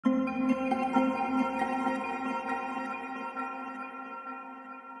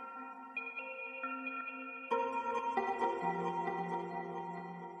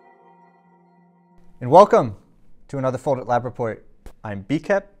welcome to another Foldit Lab Report. I'm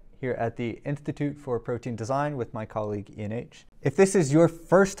BKEP here at the Institute for Protein Design with my colleague Ian H. If this is your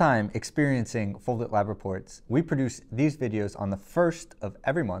first time experiencing Foldit Lab Reports, we produce these videos on the first of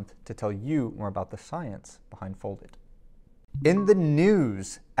every month to tell you more about the science behind Foldit. In the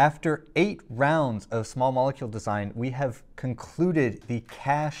news, after 8 rounds of small molecule design, we have concluded the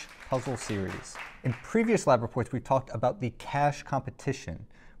Cache puzzle series. In previous lab reports, we talked about the Cache competition,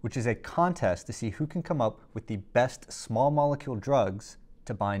 which is a contest to see who can come up with the best small molecule drugs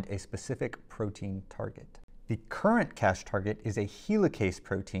to bind a specific protein target. The current Cache target is a helicase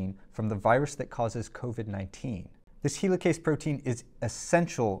protein from the virus that causes COVID-19. This helicase protein is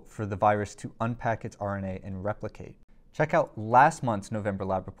essential for the virus to unpack its RNA and replicate. Check out last month's November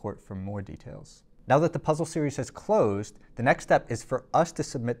lab report for more details. Now that the puzzle series has closed, the next step is for us to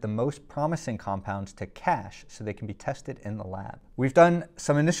submit the most promising compounds to Cache so they can be tested in the lab. We've done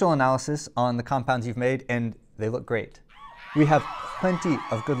some initial analysis on the compounds you've made, and they look great. We have plenty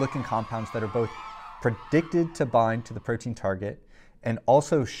of good-looking compounds that are both predicted to bind to the protein target and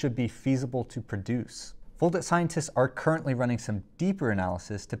also should be feasible to produce. Foldit scientists are currently running some deeper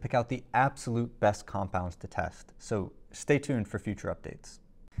analysis to pick out the absolute best compounds to test, so stay tuned for future updates.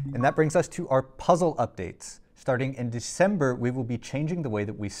 And that brings us to our puzzle updates. Starting in December, we will be changing the way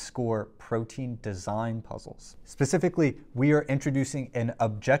that we score protein design puzzles. Specifically, we are introducing an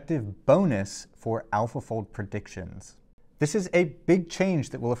objective bonus for AlphaFold predictions. This is a big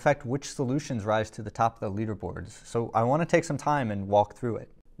change that will affect which solutions rise to the top of the leaderboards, so I want to take some time and walk through it.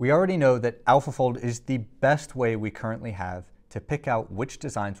 We already know that AlphaFold is the best way we currently have to pick out which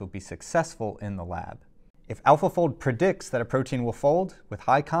designs will be successful in the lab. If AlphaFold predicts that a protein will fold, with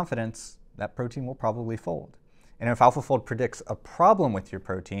high confidence, that protein will probably fold. And if AlphaFold predicts a problem with your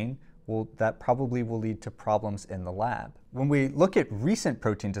protein, well, that probably will lead to problems in the lab. When we look at recent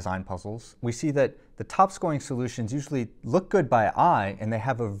protein design puzzles, we see that the top scoring solutions usually look good by eye and they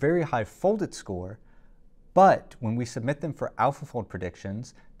have a very high Foldit score, but when we submit them for AlphaFold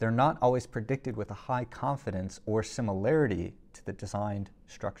predictions, they're not always predicted with a high confidence or similarity to the designed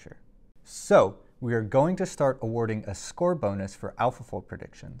structure. So, we are going to start awarding a score bonus for AlphaFold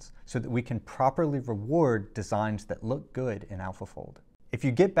predictions so that we can properly reward designs that look good in AlphaFold. If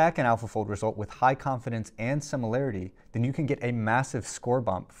you get back an AlphaFold result with high confidence and similarity, then you can get a massive score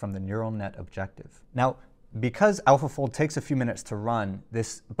bump from the neural net objective. Now, because AlphaFold takes a few minutes to run,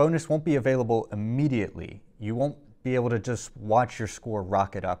 this bonus won't be available immediately. You won't be able to just watch your score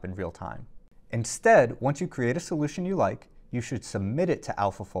rocket up in real time. Instead, once you create a solution you like, you should submit it to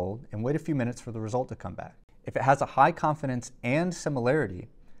AlphaFold and wait a few minutes for the result to come back. If it has a high confidence and similarity,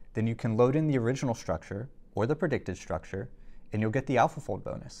 then you can load in the original structure or the predicted structure, and you'll get the AlphaFold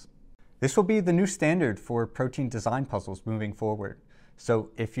bonus. This will be the new standard for protein design puzzles moving forward. So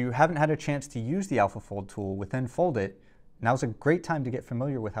if you haven't had a chance to use the AlphaFold tool within Foldit, now's a great time to get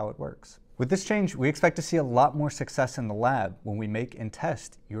familiar with how it works. With this change, we expect to see a lot more success in the lab when we make and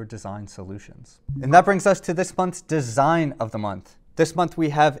test your design solutions. And that brings us to this month's design of the month. This month we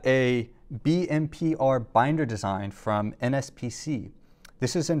have a BMPR binder design from NSPC.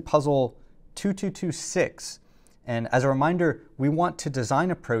 This is in puzzle 2226. And as a reminder, we want to design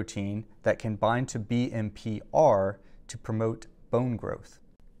a protein that can bind to BMPR to promote bone growth.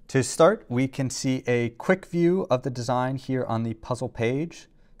 To start, we can see a quick view of the design here on the puzzle page.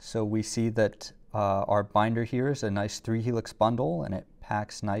 So we see that our binder here is a nice 3-helix bundle, and it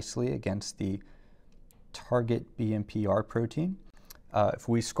packs nicely against the target BMPR protein. If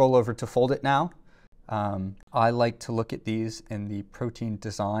we scroll over to Foldit now, I like to look at these in the protein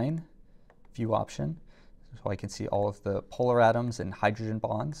design view option, so I can see all of the polar atoms and hydrogen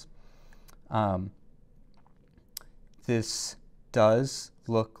bonds. This does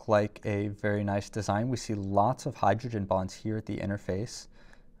look like a very nice design. We see lots of hydrogen bonds here at the interface.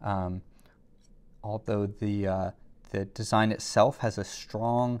 Although the design itself has a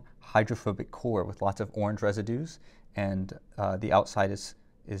strong hydrophobic core with lots of orange residues, and the outside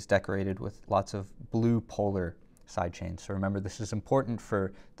is decorated with lots of blue polar side chains. So remember, this is important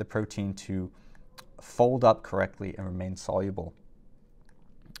for the protein to fold up correctly and remain soluble.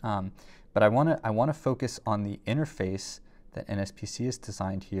 But I want to focus on the interface that NSPC has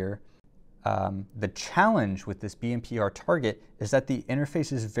designed here. The challenge with this BMPR target is that the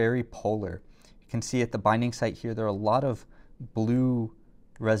interface is very polar. You can see at the binding site here, there are a lot of blue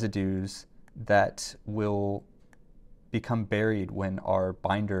residues that will become buried when our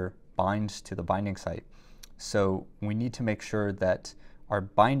binder binds to the binding site. So we need to make sure that our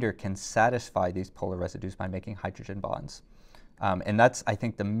binder can satisfy these polar residues by making hydrogen bonds. And that's, I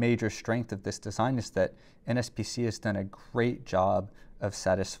think, the major strength of this design is that NSPC has done a great job of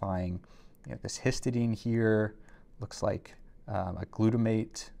satisfying you have this histidine here, looks like a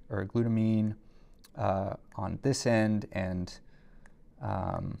glutamate or a glutamine on this end, and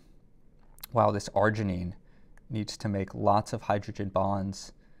wow, this arginine needs to make lots of hydrogen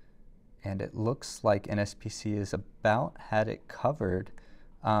bonds, and it looks like NSPC is about had it covered.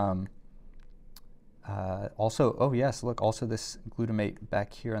 Also, oh yes, look, also this glutamate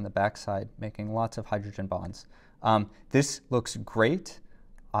back here on the backside, making lots of hydrogen bonds. This looks great.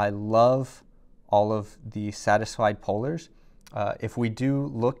 I love all of the satisfied polars. If we do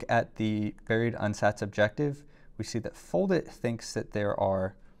look at the buried unsats objective, we see that Foldit thinks that there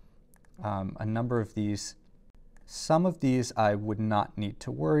are a number of these. Some of these I would not need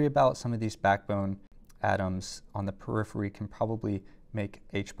to worry about. Some of these backbone atoms on the periphery can probably make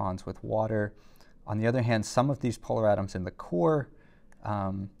H bonds with water. On the other hand, some of these polar atoms in the core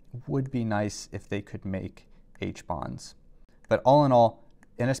would be nice if they could make H bonds. But all in all,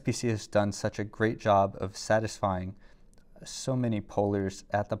 NSPC has done such a great job of satisfying so many polars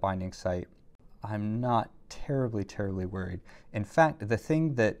at the binding site. I'm not terribly worried. In fact, the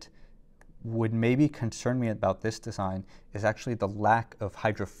thing that would maybe concern me about this design is actually the lack of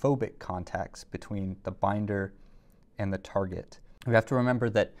hydrophobic contacts between the binder and the target. We have to remember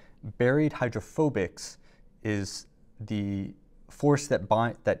that buried hydrophobics is the force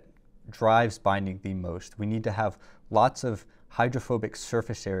that drives binding the most. We need to have lots of hydrophobic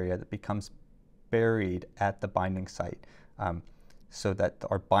surface area that becomes buried at the binding site so that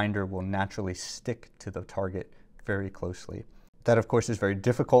our binder will naturally stick to the target very closely. That, of course, is very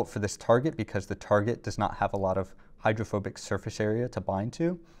difficult for this target because the target does not have a lot of hydrophobic surface area to bind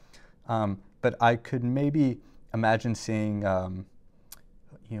to. But I could maybe imagine seeing,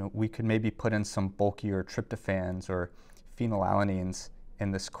 we could maybe put in some bulkier tryptophans or phenylalanines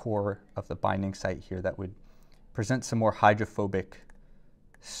in this core of the binding site here that would present some more hydrophobic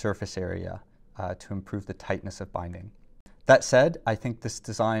surface area to improve the tightness of binding. That said, I think this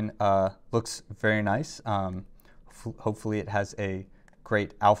design looks very nice. Hopefully it has a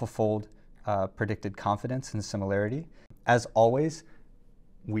great AlphaFold predicted confidence and similarity. As always,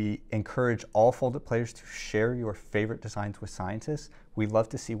 we encourage all Foldit players to share your favorite designs with scientists. We love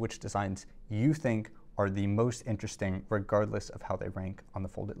to see which designs you think are the most interesting, regardless of how they rank on the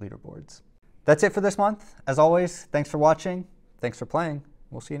Foldit leaderboards. That's it for this month. As always, thanks for watching. Thanks for playing.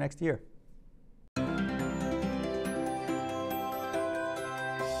 We'll see you next year.